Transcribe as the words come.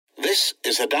This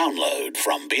is a download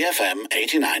from BFM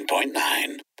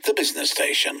 89.9, the business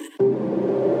station.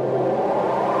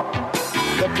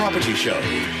 The Property Show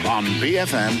on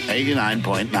BFM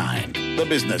 89.9, the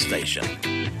business station.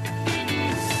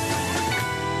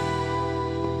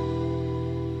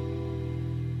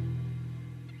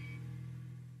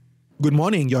 Good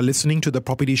morning, you're listening to The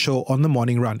Property Show on The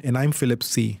Morning Run, and I'm Philip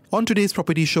C. On today's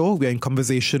Property Show, we are in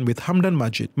conversation with Hamdan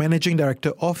Majid, Managing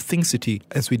Director of Think City,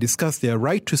 as we discuss their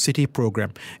R2C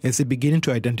program as they begin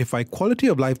to identify quality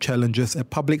of life challenges at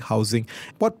public housing,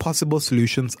 what possible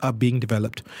solutions are being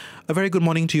developed. A very good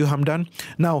morning to you, Hamdan.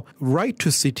 Now,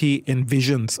 R2C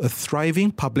envisions a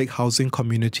thriving public housing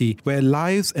community where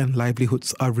lives and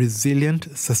livelihoods are resilient,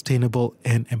 sustainable,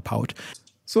 and empowered.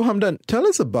 So Hamdan, tell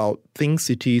us about Think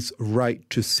City's Right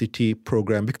to City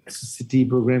program. The City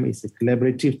program is a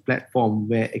collaborative platform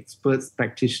where experts,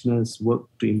 practitioners work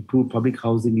to improve public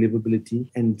housing livability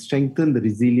and strengthen the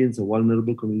resilience of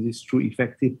vulnerable communities through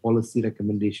effective policy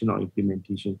recommendation or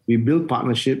implementation. We build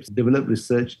partnerships, develop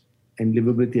research and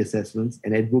livability assessments,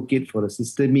 and advocate for a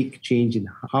systemic change in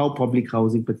how public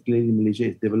housing, particularly in Malaysia,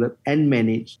 is developed and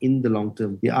managed in the long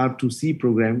term. The R2C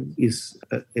program is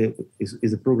a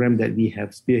program that we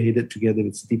have spearheaded together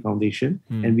with City Foundation,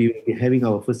 and we will be having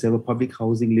our first ever public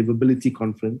housing livability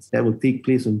conference that will take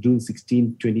place on June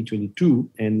 16, 2022.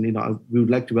 And we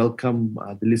would like to welcome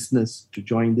the listeners to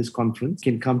join this conference.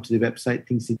 You can come to the website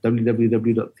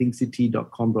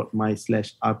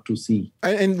www.thinkcity.com.my/R2C.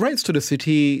 And Rights to the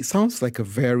City sounds like a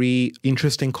very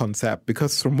interesting concept,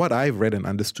 because from what I've read and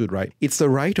understood, right, it's the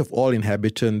right of all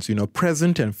inhabitants,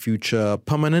 present and future,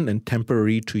 permanent and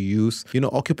temporary, to use,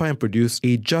 occupy and produce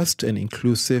a just and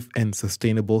inclusive and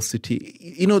sustainable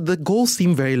city. The goals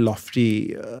seem very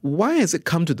lofty. Why has it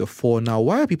come to the fore now?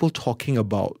 Why are people talking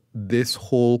about this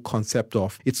whole concept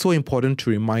of it's so important to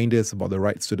remind us about the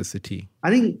rights to the city? I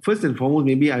think first and foremost,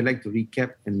 maybe I'd like to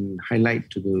recap and highlight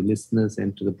to the listeners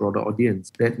and to the broader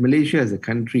audience that Malaysia as a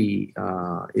country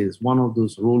is one of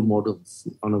those role models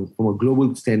from a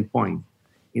global standpoint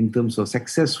in terms of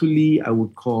successfully, I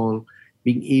would call,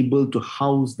 being able to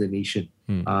house the nation.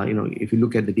 If you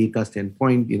look at the data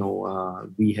standpoint,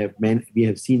 we have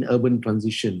seen urban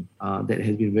transition that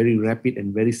has been very rapid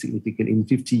and very significant. In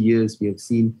 50 years, we have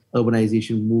seen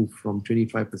urbanization move from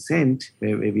 25%,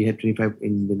 where we had 25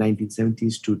 in the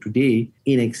 1970s, to today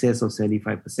in excess of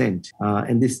 75%.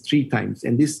 And this 3 times.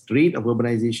 And this rate of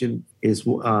urbanization is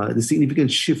the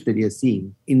significant shift that we are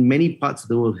seeing in many parts of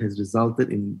the world has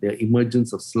resulted in the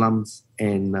emergence of slums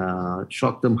and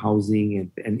short-term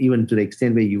housing, and even to the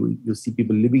extent where you see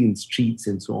people living in streets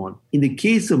and so on. In the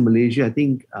case of Malaysia, I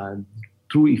think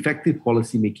through effective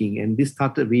policy making, and this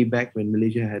started way back when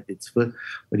Malaysia had its first,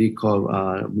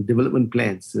 development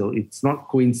plans. So it's not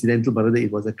coincidental, but rather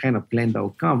it was a kind of planned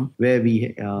outcome where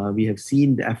we have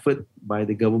seen the effort by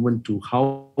the government to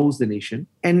house the nation.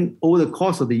 And over the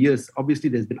course of the years, obviously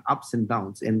there's been ups and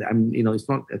downs, and it's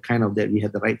not a kind of that we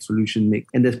had the right solution made.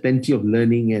 And there's plenty of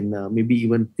learning and maybe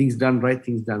even things done right,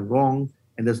 things done wrong.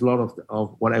 And there's a lot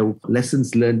of what I would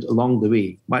lessons learned along the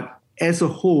way. But as a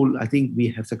whole, I think we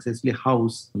have successfully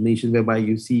housed a nation whereby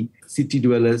you see city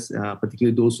dwellers,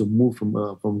 particularly those who move from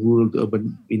rural to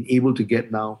urban, being able to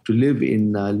get now to live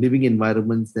in living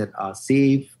environments that are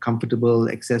safe, comfortable,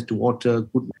 access to water,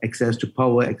 good access to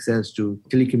power, access to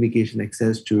telecommunication,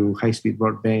 access to high-speed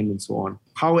broadband, and so on.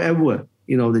 However,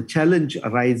 the challenge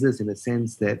arises in a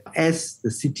sense that as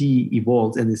the city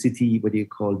evolves and the city,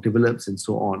 develops and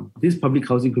so on, these public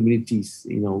housing communities,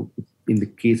 in the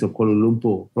case of Kuala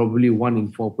Lumpur, probably 1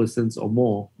 in 4 persons or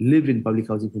more live in public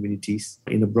housing communities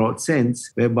in a broad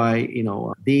sense, whereby,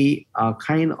 they are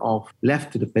kind of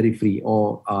left to the periphery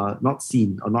or not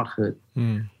seen or not heard.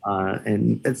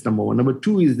 And that's number one. Number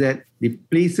 2 is that the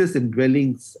places and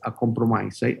dwellings are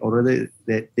compromised, right? Or rather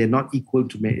that they're not equal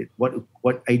to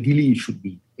what ideally it should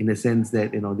be, in a sense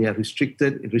that, they are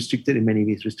restricted in many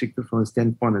ways, restricted from a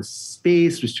standpoint of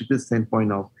space, restricted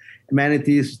standpoint of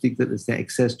amenities, restricted to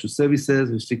access to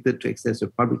services, restricted to access to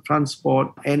public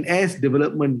transport. And as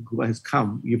development has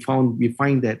come, we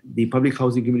find that the public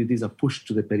housing communities are pushed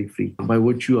to the periphery by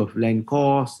virtue of land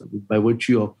costs, by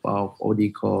virtue of what they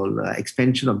call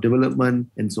expansion of development,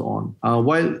 and so on.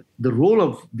 While the role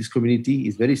of this community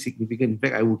is very significant, in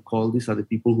fact, I would call these are the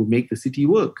people who make the city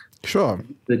work. Sure.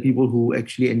 The people who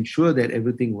actually ensure that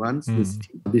everything runs.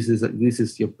 This is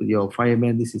your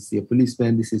fireman, this is your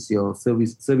policeman, this is your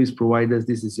service providers,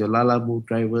 this is your Lala Move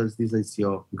drivers, this is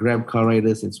your Grab car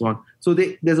riders, and so on. So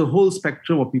there's a whole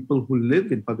spectrum of people who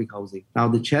live in public housing. Now,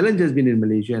 the challenge has been in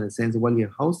Malaysia, in a sense, while we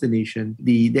have housed the nation,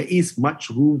 there is much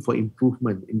room for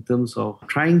improvement in terms of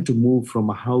trying to move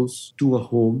from a house to a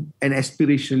home and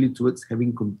aspirationally slowly towards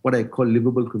having what I call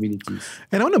livable communities.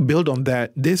 And I want to build on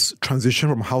that. This transition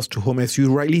from house to home, as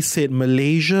you rightly said,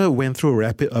 Malaysia went through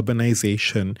rapid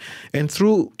urbanization. And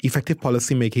through effective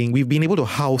policy making, we've been able to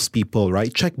house people,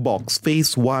 right? Check box,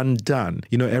 phase 1 done.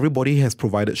 Everybody has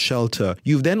provided shelter.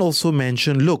 You've then also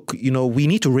mentioned, look, we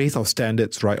need to raise our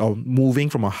standards, right? Of moving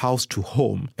from a house to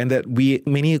home. And that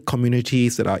many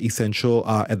communities that are essential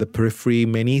are at the periphery.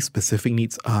 Many specific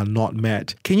needs are not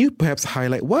met. Can you perhaps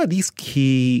highlight what are these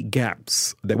key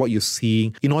gaps that what you're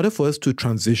seeing in order for us to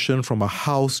transition from a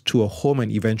house to a home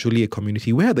and eventually a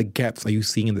community? Where are the gaps are you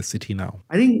seeing in the city now?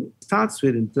 I think it starts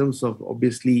with in terms of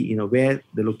obviously, where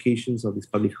the locations of this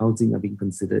public housing are being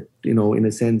considered, in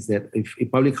a sense that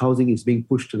if public housing is being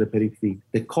pushed to the periphery,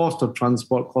 the cost of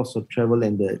transport, cost of travel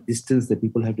and the distance that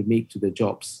people have to make to their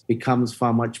jobs becomes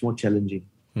far much more challenging.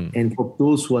 And for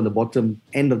those who are on the bottom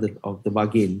end of the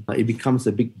bargain, it becomes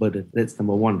a big burden. That's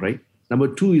number one, right? Number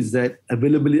two is that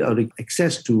availability or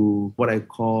access to what I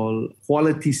call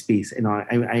quality space. I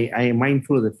am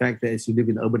mindful of the fact that as you live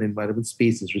in urban environment,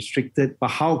 space is restricted. But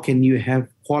how can you have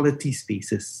quality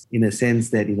spaces in a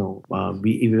sense that,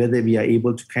 whether we are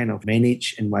able to kind of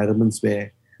manage environments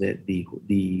where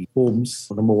the homes,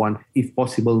 number one, if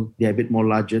possible, they're a bit more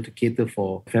larger to cater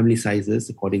for family sizes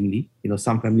accordingly.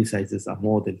 Some family sizes are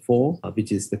more than 4,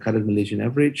 which is the current Malaysian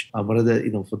average. But other,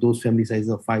 for those family sizes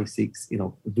of 5, 6,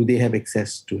 do they have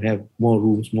access to have more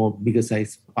rooms, more bigger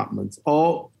size apartments?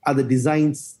 Or are the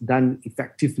designs done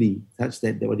effectively such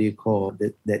that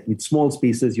that with small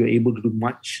spaces you're able to do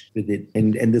much with it?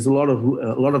 And there's a lot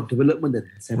of development that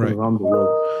has happened around the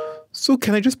world. So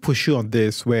can I just push you on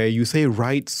this, where you say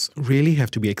rights really have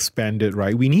to be expanded,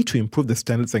 right? We need to improve the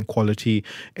standards and quality.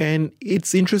 And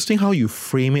it's interesting how you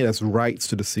frame it as rights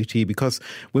to the city, because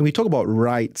when we talk about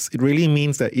rights, it really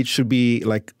means that it should be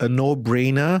like a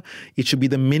no-brainer. It should be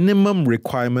the minimum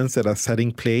requirements that are set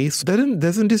in place.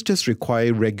 Doesn't this just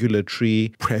require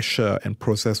regulatory pressure and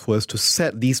process for us to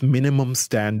set these minimum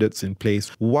standards in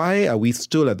place? Why are we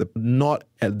still not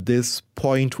at this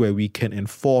point where we can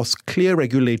enforce clear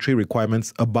regulatory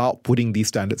requirements about putting these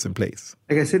standards in place?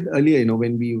 Like I said earlier,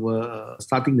 when we were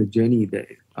starting the journey,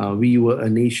 we were a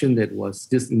nation that was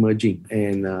just emerging,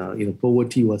 and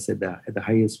poverty was at the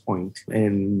highest point.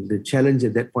 And the challenge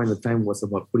at that point of time was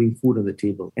about putting food on the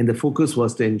table. And the focus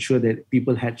was to ensure that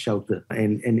people had shelter.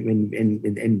 And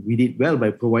we did well by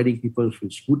providing people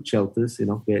with food shelters,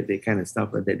 where they kind of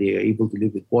stuff that they are able to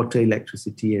live with water,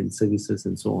 electricity, and services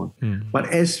and so on.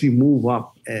 But as we move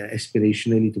up,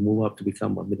 aspirationally to move up to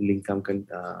become a middle-income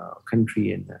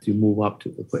country, and to move up to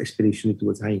aspirationally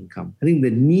towards high income, I think the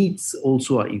needs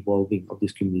also are evolving of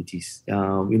these communities.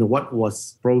 What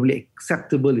was probably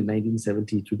acceptable in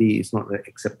 1970 today is not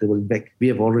acceptable. In fact, we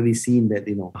have already seen that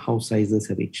house sizes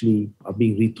are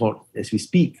being rethought as we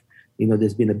speak.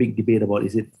 There's been a big debate about,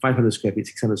 is it 500 square feet,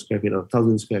 600 square feet, or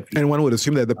 1,000 square feet? And one would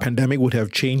assume that the pandemic would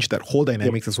have changed that whole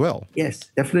dynamics as well. Yes,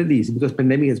 definitely. It's because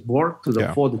pandemic has brought to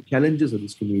the fore the challenges of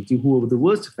this community who were the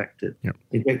worst affected. Yep.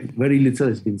 In fact, very little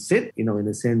has been said, in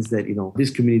the sense that, these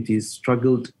communities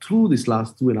struggled through this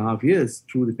last 2.5 years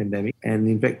through the pandemic. And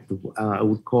in fact, I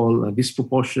would call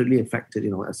disproportionately affected,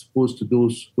 as opposed to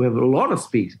those who have a lot of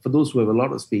space. For those who have a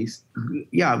lot of space,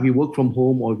 we work from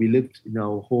home or we lived in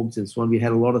our homes and so on. We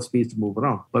had a lot of space to move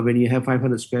around. But when you have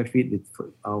 500 square feet with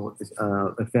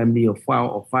a family of 4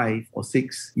 or 5 or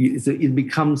 6, it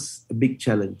becomes a big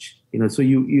challenge. So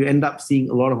you end up seeing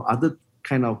a lot of other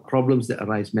kind of problems that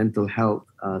arise: mental health,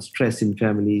 stress in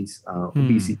families,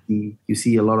 obesity. You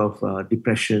see a lot of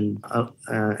depression,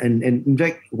 and in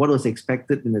fact, what was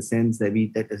expected in the sense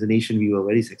that as a nation we were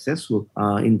very successful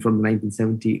from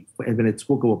 1970 when it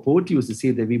spoke about poverty, was to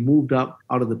say that we moved up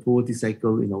out of the poverty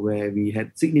cycle, where we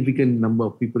had significant number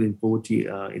of people in poverty,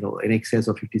 in excess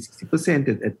of 50-60%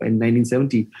 in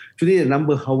 1970. Today the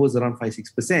number hovers around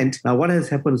 5-6%. Now what has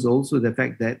happened is also the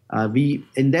fact that we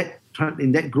in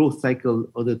that growth cycle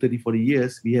of the 30-40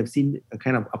 years, we have seen a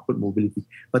kind of upward mobility.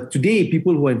 But today,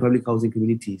 people who are in public housing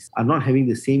communities are not having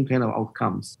the same kind of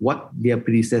outcomes what their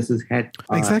predecessors had.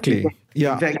 Exactly.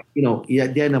 In fact,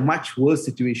 they're in a much worse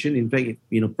situation. In fact,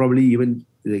 probably even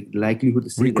the likelihood to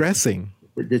say regressing.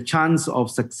 The chance of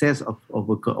success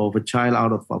of a child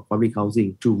out of public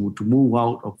housing to move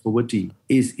out of poverty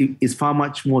is far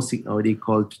much more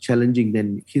challenging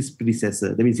than his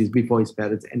predecessor. That means it's before his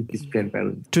parents and his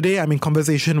grandparents. Today, I'm in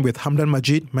conversation with Hamdan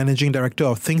Majid, Managing Director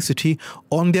of Think City,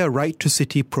 on their Right to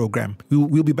City program.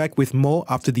 We'll be back with more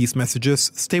after these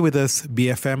messages. Stay with us,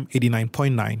 BFM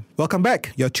 89.9. Welcome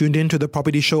back. You're tuned in to the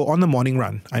Property Show on the Morning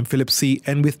Run. I'm Philip C,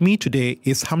 and with me today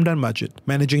is Hamdan Majid,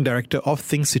 Managing Director of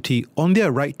Think City, on their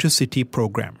their Right to City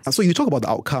program. So you talk about the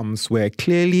outcomes where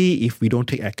clearly if we don't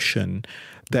take action,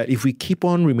 that if we keep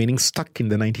on remaining stuck in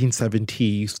the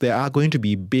 1970s, there are going to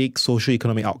be big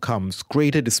socio-economic outcomes,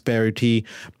 greater disparity,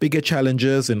 bigger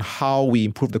challenges in how we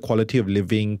improve the quality of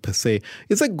living per se.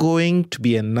 Is that going to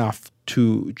be enough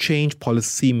to change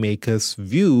policymakers'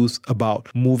 views about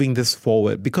moving this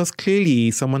forward? Because clearly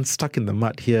someone's stuck in the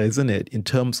mud here, isn't it, in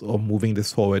terms of moving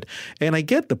this forward? And I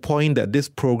get the point that this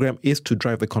program is to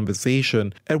drive the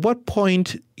conversation. At what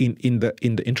point in the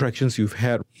interactions you've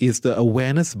had is the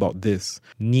awareness about this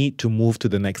need to move to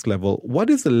the next level? What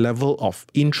is the level of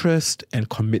interest and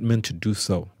commitment to do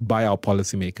so by our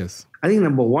policymakers? I think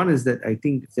number one is that I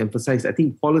think it's emphasized. I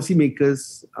think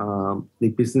policymakers, the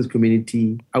business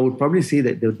community, I would probably say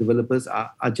that the developers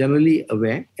are generally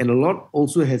aware, and a lot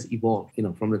also has evolved,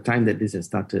 from the time that this has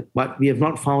started. But we have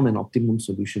not found an optimum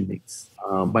solution mix.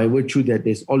 By virtue that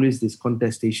there's always this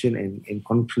contestation and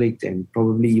conflict and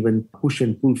probably even push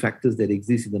and pull factors that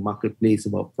exist in the marketplace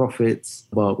about profits,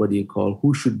 about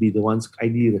who should be the ones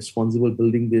ideally responsible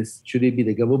building this? Should it be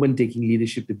the government taking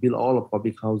leadership to build all of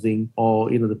public housing, or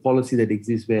the policy that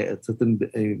exists where a certain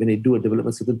when they do a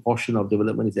development, certain portion of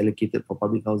development is allocated for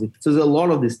public housing? So there's a lot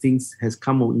of these things has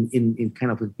come in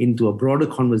kind of into a broader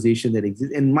conversation that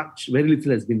exists, and very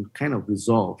little has been kind of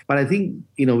resolved. But I think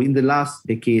in the last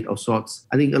decade or sorts,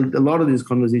 I think a lot of this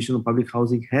conversation on public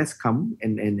housing has come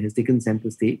and has taken center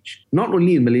stage, not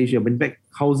only in Malaysia, but in fact,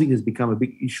 housing has become a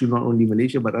big issue, not only in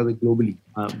Malaysia, but rather globally,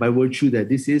 by virtue that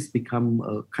this has become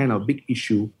a kind of big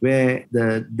issue where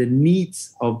the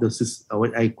needs of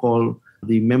what I call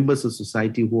the members of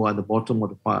society who are the bottom of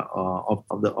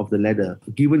the ladder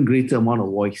given greater amount of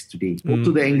voice today.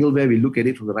 Also the angle where we look at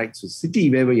it from the right to city,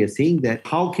 where we are saying that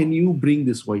how can you bring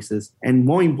these voices? And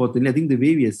more importantly, I think the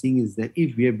way we are seeing is that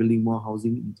if we are building more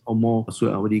housing or more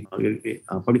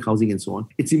public housing and so on,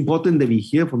 it's important that we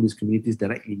hear from these communities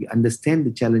directly. We understand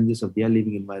the challenges of their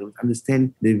living environment,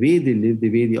 understand the way they live,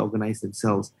 the way they organize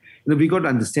themselves. We got to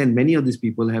understand many of these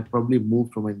people have probably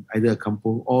moved from either a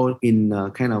kampong or in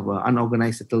kind of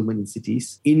unorganized settlement in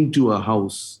cities into a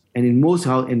house. And in most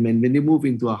and when they move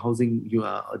into a housing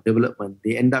development,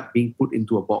 they end up being put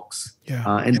into a box,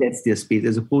 and that's their space,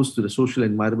 as opposed to the social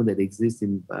environment that exists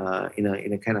in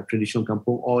a kind of traditional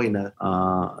kampong or in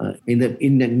the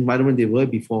environment they were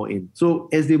before in. So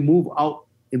as they move out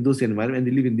in those environments and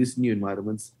they live in these new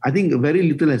environments, I think very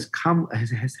little has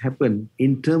happened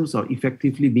in terms of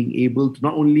effectively being able to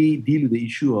not only deal with the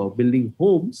issue of building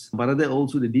homes, but rather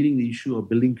also dealing with the issue of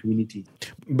building community.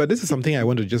 But this is something I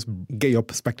want to just get your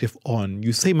perspective on.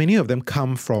 You say many of them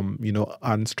come from,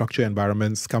 unstructured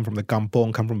environments, come from the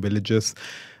kampong, come from villages.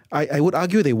 I would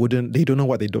argue they don't know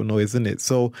what they don't know, isn't it?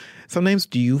 So sometimes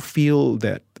do you feel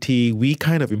that we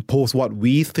kind of impose what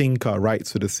we think are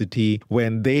rights to the city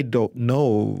when they don't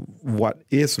know what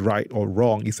is right or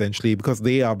wrong, essentially, because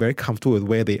they are very comfortable with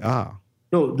where they are?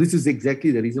 No, this is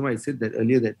exactly the reason why I said that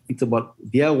earlier, that it's about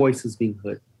their voices being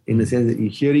heard. In the sense that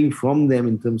you're hearing from them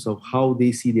in terms of how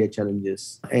they see their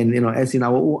challenges. And, as in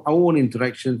our own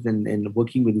interactions and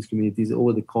working with these communities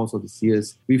over the course of these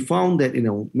years, we found that,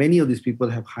 many of these people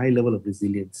have high level of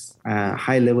resilience,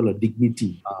 high level of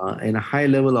dignity, and a high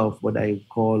level of what I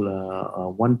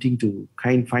call wanting to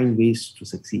find ways to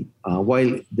succeed.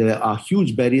 While there are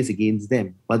huge barriers against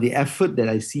them, but the effort that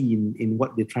I see in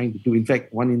what they're trying to do. In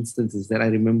fact, one instance is that I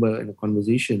remember in a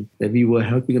conversation that we were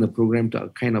helping in a program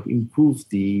to kind of improve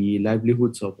the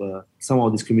livelihoods of some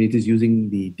of these communities using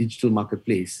the digital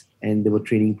marketplace, and there were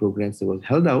training programs that were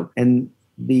held out. And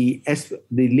the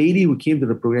lady who came to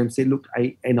the program said, "Look,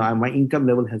 my income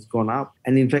level has gone up,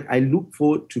 and in fact, I look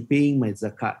forward to paying my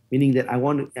zakat." Meaning that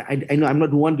I know I'm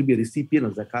not one to be a recipient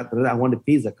of zakat, rather I want to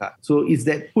pay zakat. So it's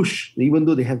that push, even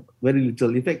though they have very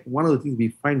little. In fact, one of the things we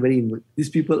find these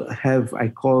people have, I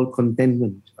call,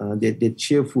 contentment. They're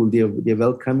cheerful, they're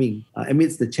welcoming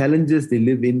amidst the challenges they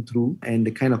live in through and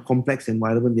the kind of complex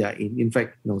environment they are in. In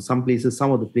fact, some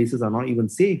of the places are not even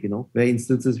safe. Where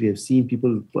instances we have seen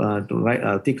people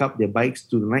take up their bikes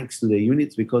next to their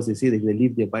units because they say that if they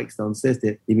leave their bikes downstairs,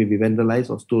 they may be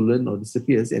vandalized or stolen or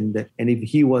disappears. And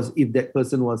if that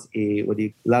person was a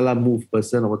Lala Move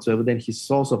person or whatsoever, then his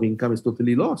source of income is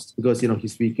totally lost because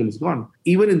his vehicle is gone.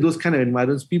 Even in those kind of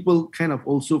environments, people kind of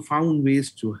also found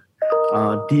ways to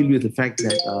deal with the fact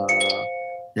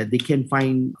that they can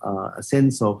find a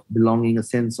sense of belonging, a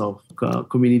sense of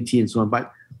community and so on.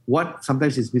 But what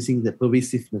sometimes is missing is the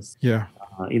pervasiveness. Yeah.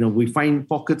 We find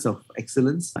pockets of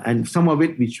excellence, and some of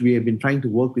it which we have been trying to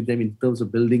work with them in terms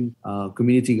of building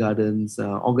community gardens,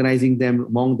 organizing them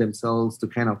among themselves to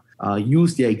kind of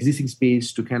use their existing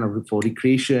space to kind of for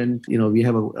recreation. We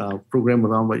have a program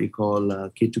around what you call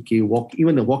K2K walk,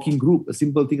 even a walking group, a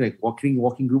simple thing like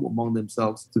walking group among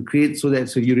themselves to create so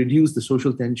you reduce the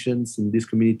social tensions in these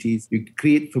communities. You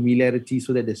create familiarity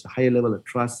so that there's a higher level of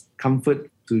trust,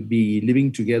 comfort to be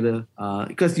living together,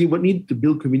 because you would need to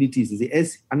build communities.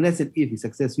 Unless and if you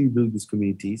successfully build these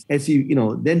communities,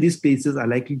 then these places are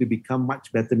likely to become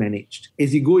much better managed.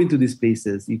 As you go into these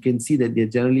places, you can see that they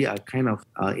generally are kind of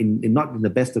not in the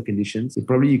best of conditions.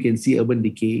 You can see urban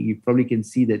decay. You probably can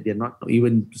see that they're not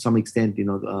even to some extent,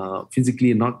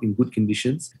 physically not in good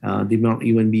conditions. They may not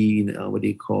even be in what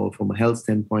they call from a health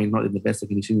standpoint, not in the best of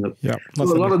conditions. Yeah, so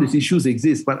a lot of these issues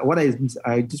exist. But what I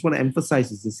just want to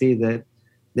emphasize is to say that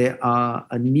there are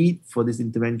a need for these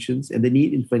interventions, and the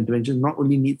need for interventions not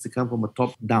only needs to come from a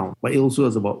top down, but it also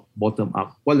is about bottom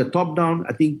up. While the top down,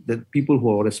 I think that people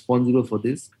who are responsible for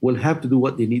this will have to do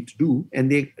what they need to do, and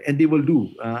they will do.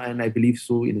 And I believe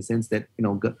so in the sense that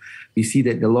we see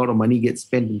that a lot of money gets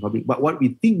spent in public. But what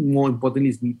we think more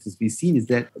importantly needs to be seen is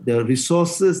that the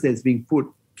resources that's being put,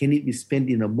 can it be spent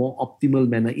in a more optimal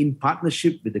manner in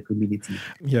partnership with the community?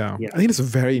 Yeah. I think it's a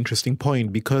very interesting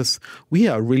point because we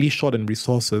are really short in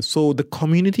resources. So the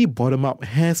community bottom-up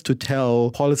has to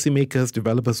tell policymakers,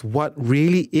 developers what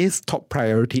really is top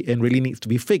priority and really needs to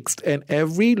be fixed. And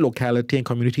every locality and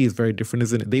community is very different,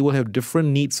 isn't it? They will have different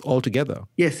needs altogether.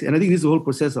 Yes, and I think this is the whole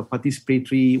process of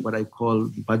participatory, what I call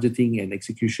budgeting and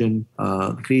execution,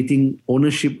 creating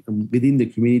ownership within the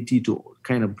community to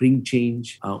kind of bring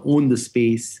change, own the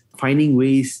space, finding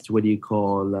ways to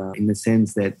in the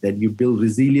sense that you build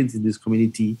resilience in this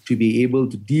community to be able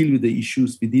to deal with the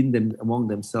issues within them, among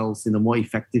themselves in a more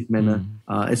effective manner,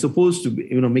 as opposed to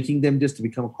making them just to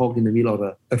become a cog in the wheel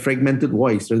or a fragmented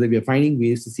voice. Rather, we are finding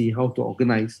ways to see how to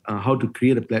organize, how to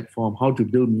create a platform, how to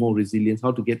build more resilience,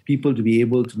 how to get people to be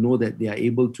able to know that they are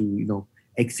able to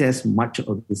access much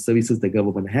of the services the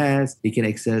government has. They can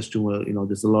access to,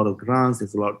 there's a lot of grants,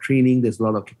 there's a lot of training, there's a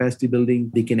lot of capacity building.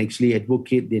 They can actually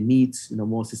advocate their needs in a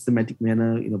more systematic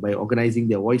manner, by organizing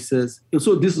their voices.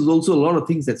 So this is also a lot of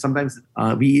things that sometimes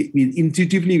we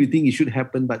intuitively think it should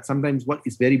happen, but sometimes what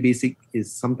is very basic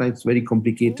is sometimes very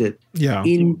complicated. Yeah.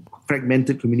 In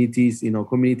fragmented communities,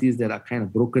 communities that are kind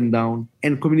of broken down,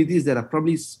 and communities that are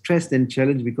probably stressed and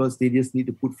challenged because they just need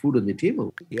to put food on the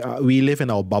table. Yeah, we live in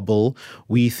our bubble.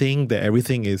 We think that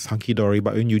everything is hunky-dory,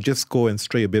 but when you just go and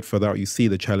stray a bit further out, you see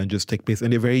the challenges take place,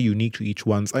 and they're very unique to each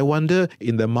one. I wonder,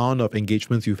 in the amount of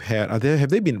engagements you've had, have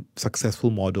there been successful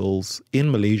models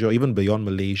in Malaysia, or even beyond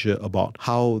Malaysia, about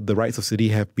how the rights of city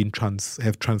have been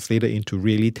translated into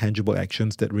really tangible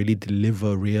actions that really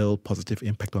deliver real positive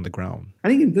impact on the ground? I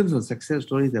think in terms of success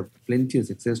stories, there are plenty of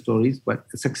success stories, but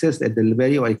success at the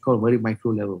very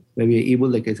micro level, where we are able,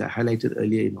 like as I highlighted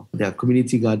earlier, there are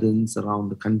community gardens around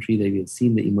the country that we have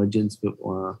seen the emergence.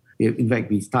 In fact,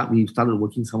 we started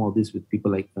working some of this with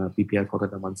people like PPR Kota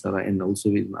Damansara and also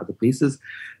in other places.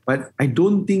 But I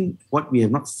don't think what we are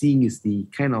not seeing is the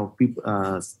kind of people,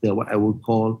 what I would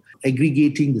call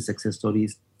aggregating the success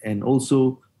stories and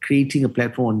also creating a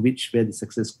platform on where the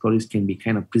success stories can be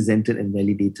kind of presented and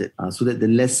validated, so that the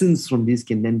lessons from this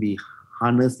can then be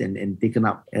harnessed and taken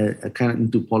up kind of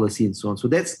into policy and so on. So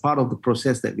that's part of the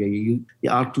process that the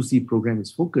R2C program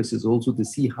is focused, is also to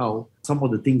see how some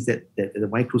of the things that the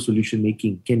micro solution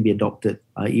making can be adopted.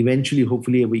 Eventually,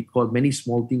 hopefully, we call many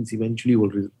small things eventually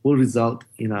will result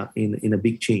in a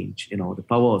big change. The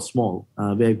power of small,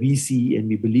 where we see and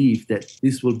we believe that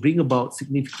this will bring about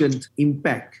significant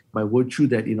impact by virtue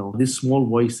that these small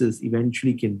voices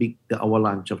eventually can be the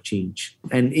avalanche of change.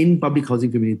 And in public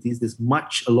housing communities, there's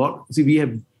a lot. See, we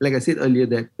have, like I said earlier,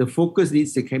 that the focus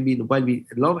needs to can be, while a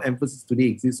lot of emphasis today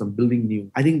exists on building new,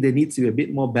 I think there needs to be a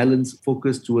bit more balanced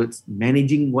focus towards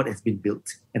managing what has been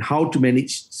built and how to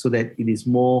manage so that it is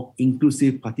more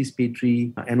inclusive,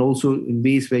 participatory, and also in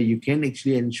ways where you can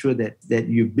actually ensure that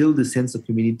you build a sense of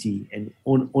community and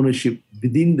ownership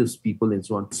within those people and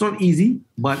so on. It's not easy,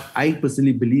 but I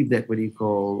personally believe that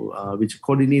which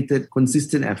coordinated,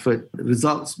 consistent effort,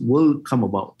 results will come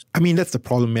about. I mean, that's the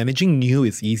problem. Managing new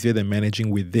is easier than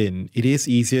managing within. It is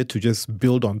easier to just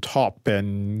build on top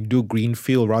and do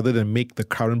greenfield rather than make the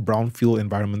current brownfield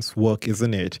environments work,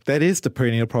 isn't it? That is the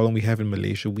perennial problem we have in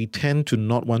Malaysia. We tend to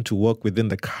not want to work within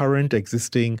the current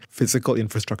existing physical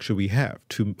infrastructure we have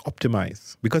to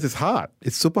optimize because it's hard.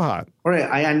 It's super hard. All right,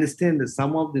 I understand that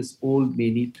some of this old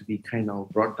may need to be kind of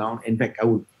brought down. In fact, I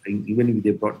would even if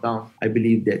they're brought down, I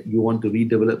believe that you want to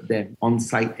redevelop them on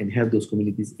site and have those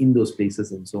communities in those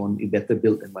places and so on, in better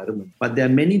built environment. But there are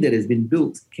many that has been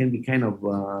built, can be kind of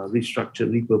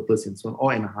restructured, repurposed and so on,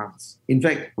 or enhanced. In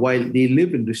fact, while they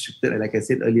live in restricted, like I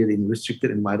said earlier, in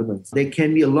restricted environments, there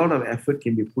can be a lot of effort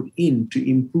can be put in to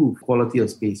improve quality of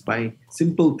space by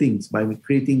simple things, by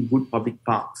creating good public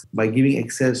parks, by giving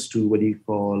access to what you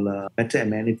call better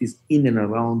amenities in and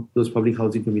around those public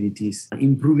housing communities,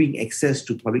 improving access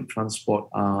to public transport,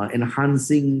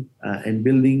 enhancing and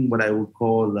building what I would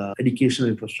call educational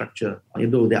infrastructure.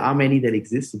 Though there are many that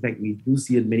exist, in fact, we do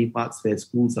see in many parts where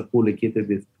schools are co-located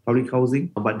with public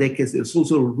housing, but there's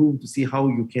also room to see how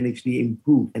you can actually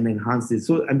improve and enhance this.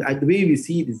 So the way we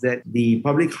see it is that the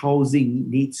public housing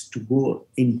needs to go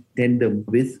in tandem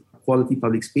with quality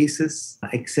public spaces,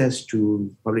 access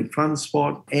to public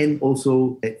transport, and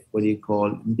also they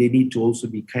need to also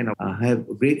be kind of have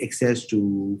great access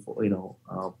to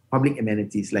public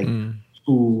amenities like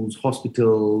schools,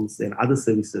 hospitals, and other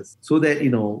services, so that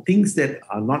things that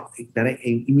are not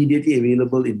immediately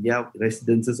available in their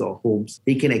residences or homes,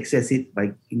 they can access it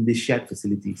in the shared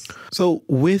facilities. So,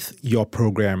 with your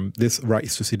program, this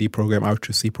Rights to City program,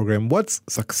 R2C program, what's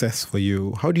success for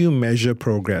you? How do you measure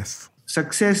progress?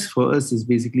 Success for us is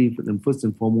basically, first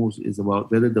and foremost, is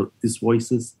about whether these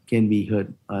voices can be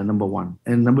heard, number one.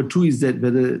 And number two is that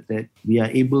whether that we are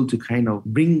able to kind of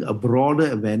bring a broader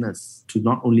awareness to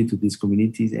not only to these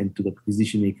communities and to the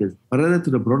decision makers, but rather to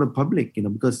the broader public,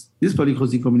 because these public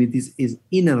housing communities is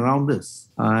in and around us.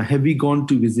 Have we gone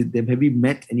to visit them? Have we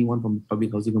met anyone from the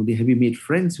public housing community? Have we made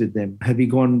friends with them? Have we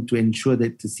gone to ensure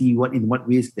that to see in what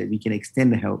ways that we can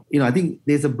extend the help? I think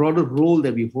there's a broader role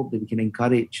that we hope that we can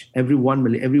encourage every one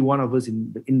of us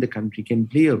in the country can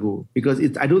play a role, because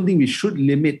I don't think we should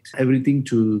limit everything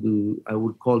to I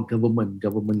would call government,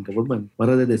 but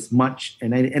rather there's much,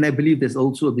 and I believe there's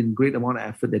also been great amount of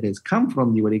effort that has come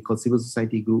from what they call civil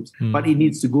society groups, but it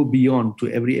needs to go beyond to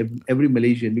every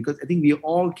Malaysian, because I think we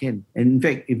all can. And in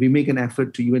fact, if we make an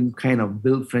effort to even kind of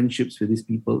build friendships with these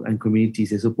people and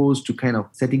communities, as opposed to kind of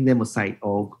setting them aside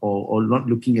or not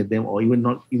looking at them or even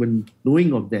not even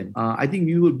knowing of them, I think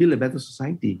we will build a better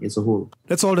society as a whole.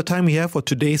 That's all the time we have for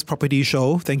today's Property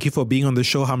Show. Thank you for being on the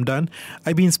show, Hamdan.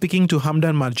 I've been speaking to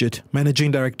Hamdan Majid,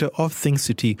 Managing Director of Think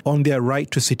City, on their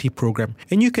Right to City program.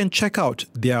 And you can check out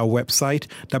their website,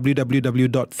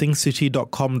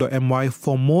 www.thinkcity.com.my,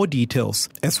 for more details,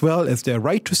 as well as their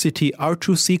Right to City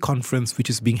R2C conference, which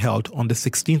is being held on the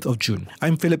 16th of June.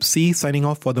 I'm Philip C, signing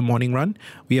off for the Morning Run.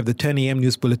 We have the 10 a.m.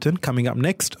 news bulletin coming up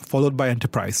next, followed by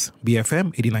Enterprise,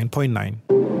 BFM 89.9.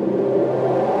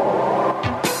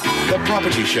 The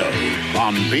Property Show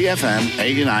on BFM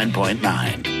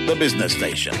 89.9, the business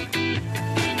station.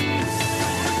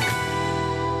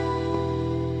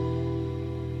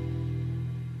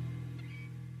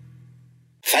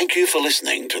 Thank you for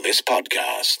listening to this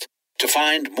podcast. To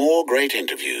find more great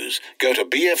interviews, go to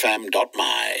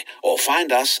bfm.my or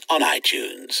find us on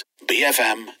iTunes.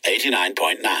 BFM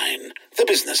 89.9, the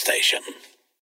business station.